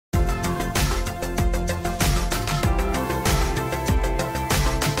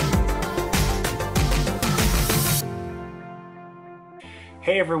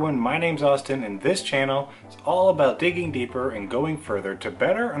Hey everyone, my name's Austin and this channel is all about digging deeper and going further to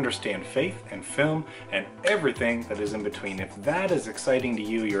better understand faith and film and everything that is in between. If that is exciting to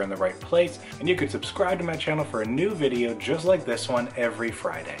you, you're in the right place, and you can subscribe to my channel for a new video just like this one every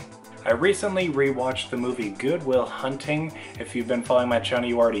Friday. I recently rewatched the movie Good Will Hunting. If you've been following my channel,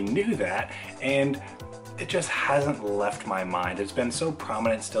 you already knew that, and it just hasn't left my mind. It's been so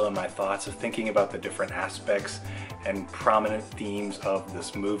prominent still in my thoughts of thinking about the different aspects and prominent themes of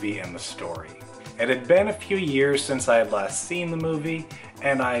this movie and the story. It had been a few years since I had last seen the movie,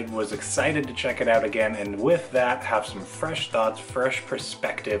 and I was excited to check it out again, and with that have some fresh thoughts, fresh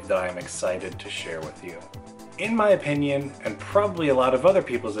perspective that I'm excited to share with you. In my opinion, and probably a lot of other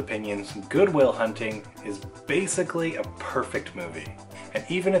people's opinions, Good Will Hunting is basically a perfect movie. And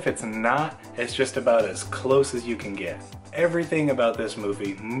even if it's not, it's just about as close as you can get. Everything about this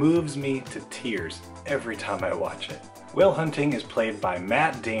movie moves me to tears every time I watch it. Will Hunting is played by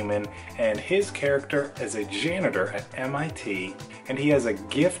Matt Damon, and his character is a janitor at MIT, and he has a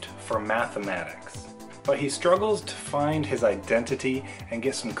gift for mathematics. But he struggles to find his identity and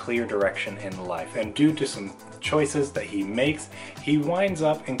get some clear direction in life, and due to some choices that he makes, he winds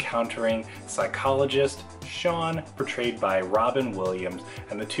up encountering psychologist Sean, portrayed by Robin Williams,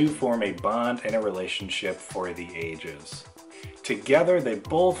 and the two form a bond and a relationship for the ages. Together, they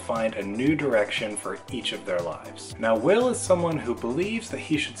both find a new direction for each of their lives. Now, Will is someone who believes that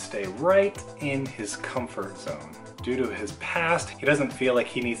he should stay right in his comfort zone. Due to his past, he doesn't feel like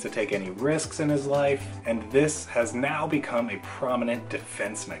he needs to take any risks in his life, and this has now become a prominent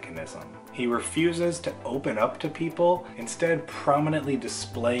defense mechanism. He refuses to open up to people, instead prominently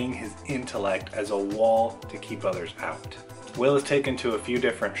displaying his intellect as a wall to keep others out. Will is taken to a few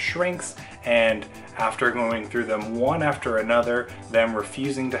different shrinks, and after going through them one after another, them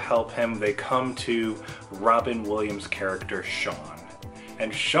refusing to help him, they come to Robin Williams' character Sean.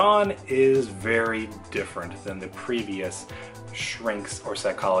 And Sean is very different than the previous shrinks or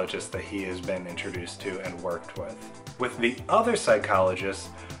psychologists that he has been introduced to and worked with. With the other psychologists,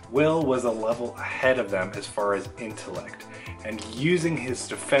 Will was a level ahead of them as far as intellect, and using his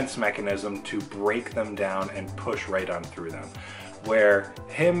defense mechanism to break them down and push right on through them. Where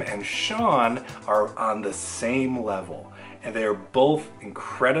him and Sean are on the same level, and they are both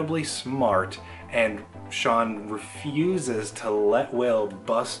incredibly smart, and Sean refuses to let Will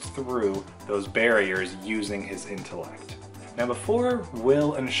bust through those barriers using his intellect. Now, before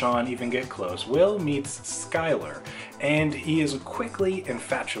Will and Sean even get close, Will meets Skylar, and he is quickly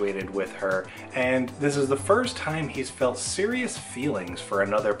infatuated with her, and this is the first time he's felt serious feelings for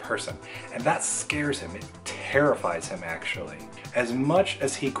another person, and that scares him. It terrifies him, actually. As much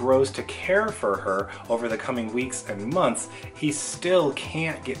as he grows to care for her over the coming weeks and months, he still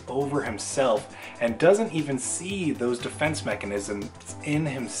can't get over himself and doesn't even see those defense mechanisms in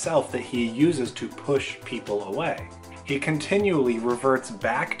himself that he uses to push people away. He continually reverts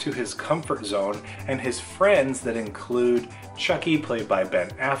back to his comfort zone and his friends that include Chucky, played by Ben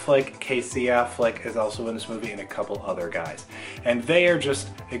Affleck, Casey Affleck is also in this movie, and a couple other guys. And they are just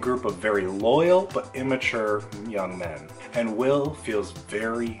a group of very loyal but immature young men. And Will feels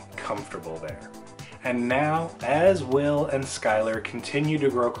very comfortable there. And now, as Will and Skylar continue to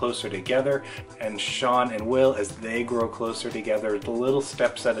grow closer together, and Sean and Will as they grow closer together, the little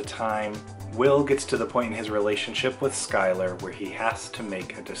steps at a time, Will gets to the point in his relationship with Skylar where he has to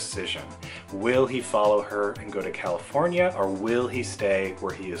make a decision. Will he follow her and go to California, or will he stay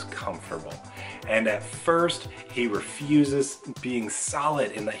where he is comfortable? And at first, he refuses, being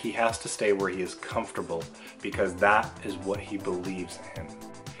solid in that he has to stay where he is comfortable because that is what he believes in.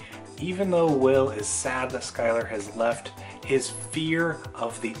 Even though Will is sad that Skylar has left, his fear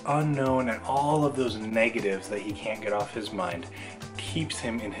of the unknown and all of those negatives that he can't get off his mind keeps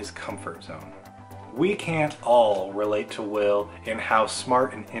him in his comfort zone. We can't all relate to Will in how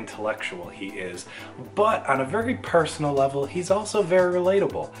smart and intellectual he is, but on a very personal level, he's also very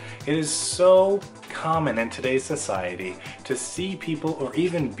relatable. It is so common in today's society to see people or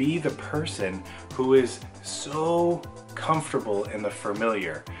even be the person who is so comfortable in the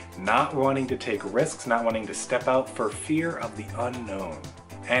familiar, not wanting to take risks, not wanting to step out for fear of the unknown.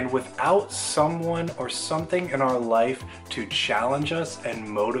 And without someone or something in our life to challenge us and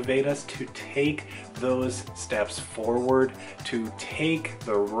motivate us to take those steps forward, to take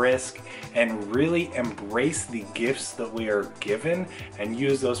the risk and really embrace the gifts that we are given and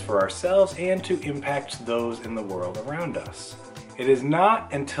use those for ourselves and to impact those in the world around us. It is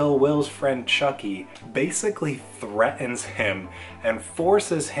not until Will's friend Chucky basically threatens him and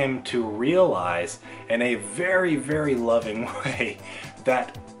forces him to realize in a very, very loving way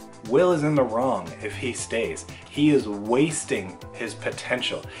that Will is in the wrong if he stays. He is wasting his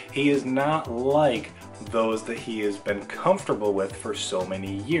potential. He is not like those that he has been comfortable with for so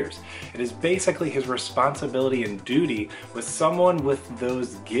many years. It is basically his responsibility and duty with someone with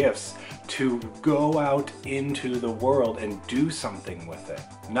those gifts to go out into the world and do something with it.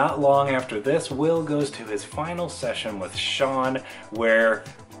 Not long after this, Will goes to his final session with Sean, where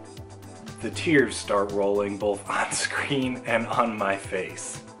the tears start rolling both on screen and on my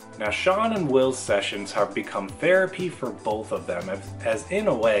face. Now, Sean and Will's sessions have become therapy for both of them, as in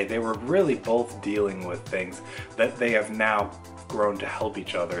a way they were really both dealing with things that they have now grown to help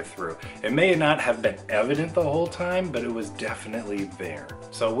each other through. It may not have been evident the whole time, but it was definitely there.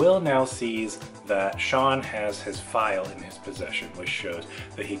 So Will now sees that Sean has his file in his possession, which shows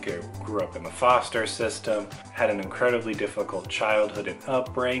that he grew up in the foster system, had an incredibly difficult childhood and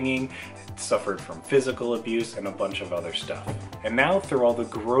upbringing, suffered from physical abuse, and a bunch of other stuff. And now, through all the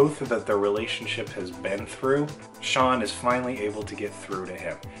growth that their relationship has been through, Sean is finally able to get through to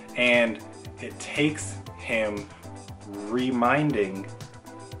him. And it takes him reminding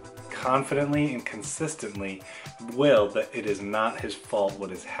confidently and consistently Will that it is not his fault what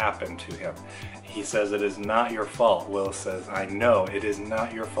has happened to him. He says, "It is not your fault." Will says, "I know, it is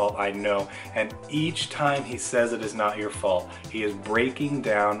not your fault, I know." And each time he says it is not your fault, he is breaking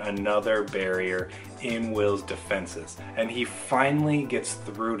down another barrier in Will's defenses. And he finally gets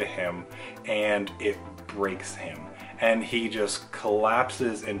through to him, and it breaks him. And he just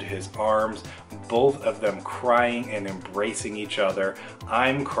collapses into his arms, both of them crying and embracing each other.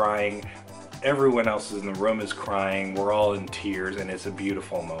 I'm crying, everyone else in the room is crying, we're all in tears, and it's a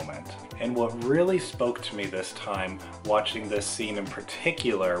beautiful moment. And what really spoke to me this time, watching this scene in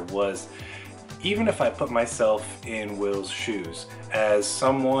particular, was even if I put myself in Will's shoes, as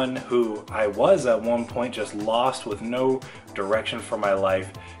someone who I was at one point just lost with no direction for my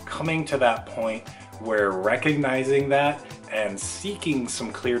life, coming to that point where recognizing that and seeking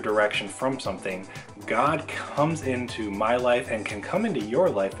some clear direction from something, God comes into my life and can come into your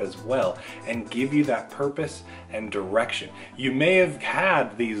life as well and give you that purpose and direction. You may have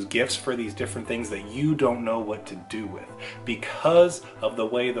had these gifts for these different things that you don't know what to do with because of the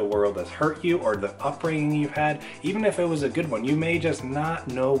way the world has hurt you or the upbringing you've had. Even if it was a good one, you may just not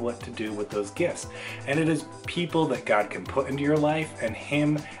know what to do with those gifts. And it is people that God can put into your life, and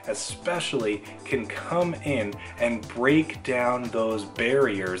Him especially can come in and break down those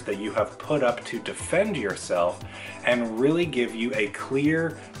barriers that you have put up to defend yourself and really give you a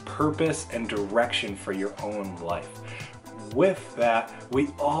clear purpose and direction for your own life. With that, we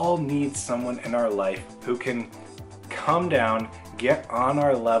all need someone in our life who can come down, get on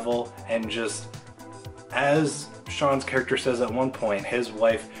our level, and just, as Sean's character says at one point, his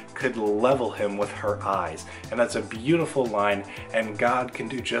wife could level him with her eyes. And that's a beautiful line, and God can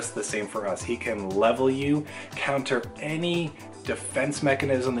do just the same for us. He can level you, counter any defense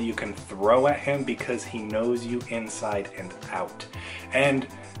mechanism that you can throw at him, because he knows you inside and out. And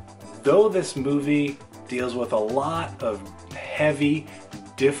though this movie deals with a lot of heavy,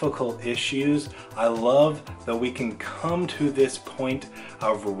 difficult issues, I love that we can come to this point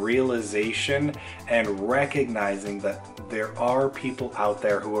of realization and recognizing that there are people out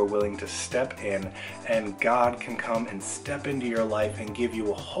there who are willing to step in, and God can come and step into your life and give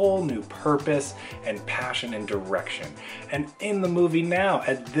you a whole new purpose and passion and direction. And in the movie now,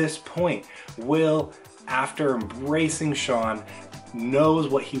 at this point, Will, after embracing Sean, knows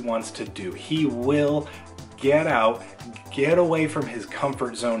what he wants to do. He will get out, get away from his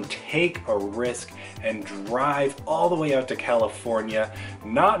comfort zone, take a risk, and drive all the way out to California,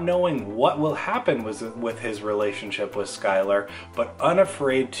 not knowing what will happen with his relationship with Skylar, but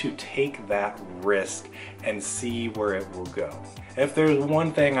unafraid to take that risk and see where it will go. If there's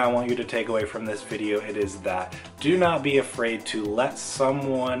one thing I want you to take away from this video, it is that do not be afraid to let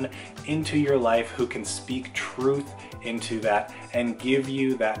someone into your life who can speak truth into that and give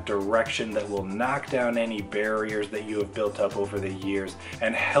you that direction that will knock down any barriers that you have built up over the years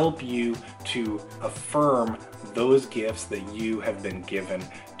and help you to affirm those gifts that you have been given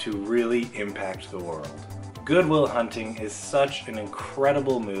to really impact the world. Good Will Hunting is such an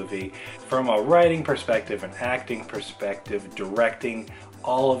incredible movie from a writing perspective, an acting perspective, directing,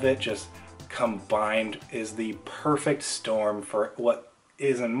 all of it just combined is the perfect storm for what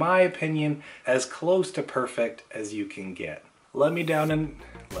is, in my opinion, as close to perfect as you can get. Let me down in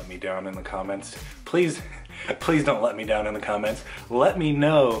the comments. Please don't let me down in the comments. Let me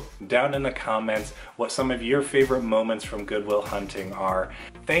know down in the comments what some of your favorite moments from Good Will Hunting are.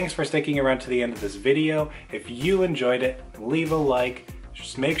 Thanks for sticking around to the end of this video. If you enjoyed it, leave a like,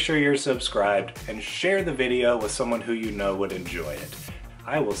 just make sure you're subscribed, and share the video with someone who you know would enjoy it.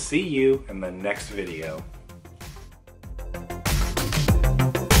 I will see you in the next video.